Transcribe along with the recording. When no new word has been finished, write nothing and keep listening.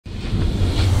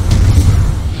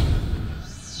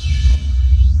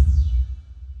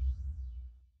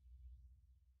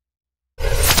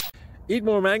Eat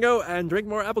more mango and drink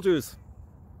more apple juice.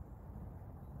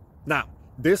 Now,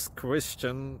 this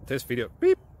video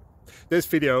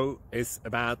is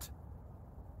about...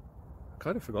 I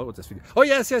kind of forgot what this video... Oh,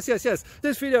 yes.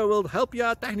 This video will help you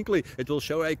out technically. It will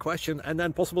show a question and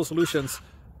then possible solutions.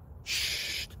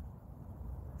 Shh.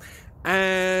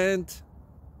 And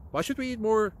why should we eat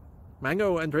more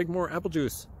mango and drink more apple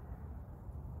juice?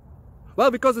 Well,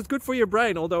 because it's good for your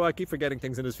brain, although I keep forgetting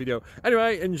things in this video.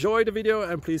 Anyway, enjoy the video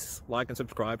and please like and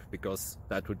subscribe, because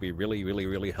that would be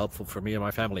really helpful for me and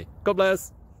my family. God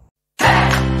bless!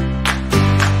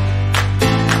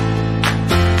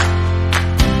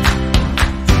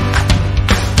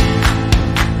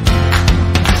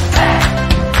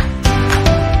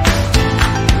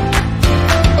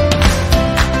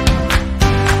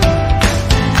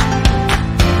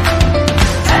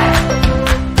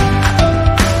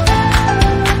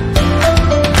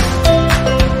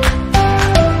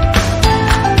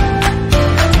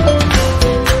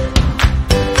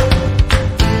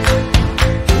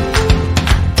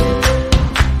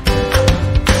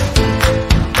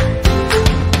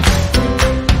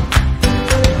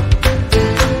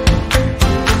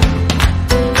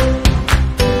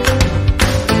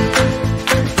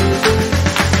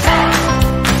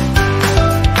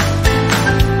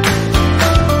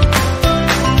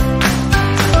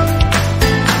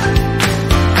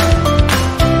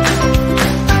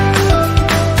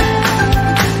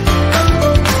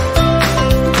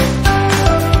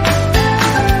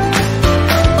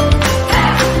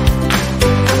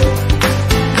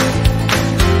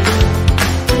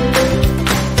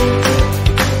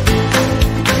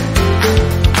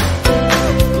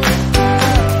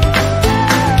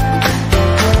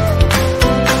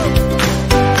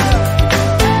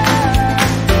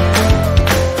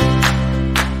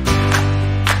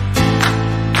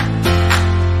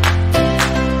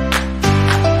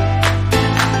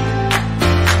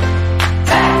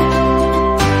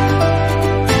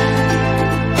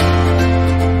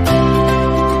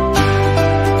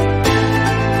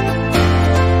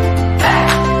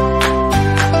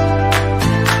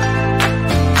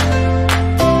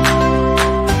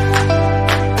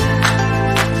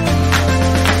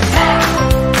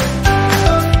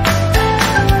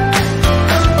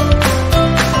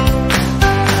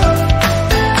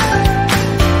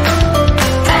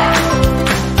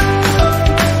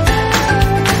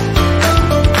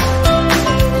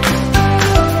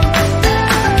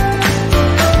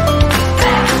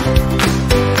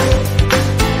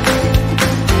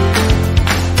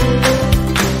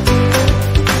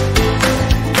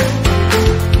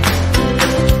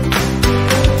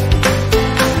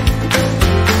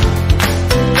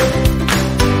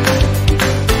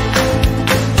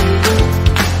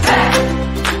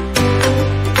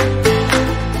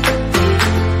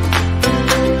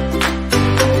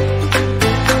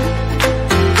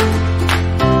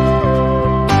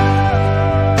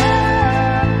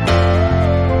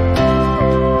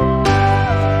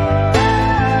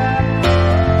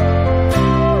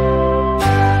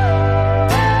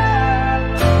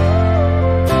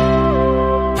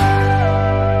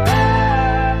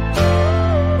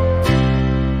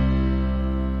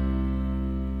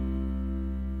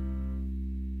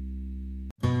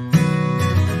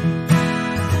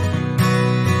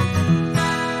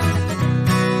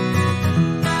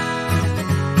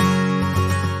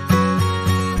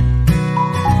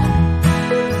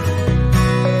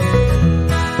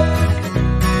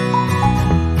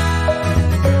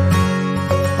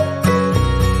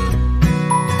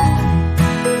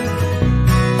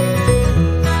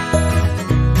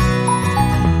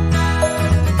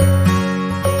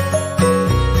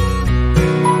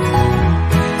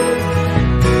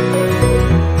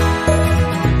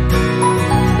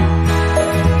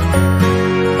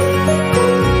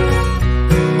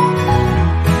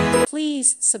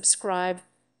 subscribe.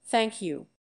 Thank you.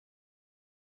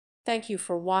 Thank you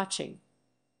for watching.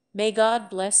 May God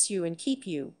bless you and keep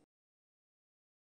you.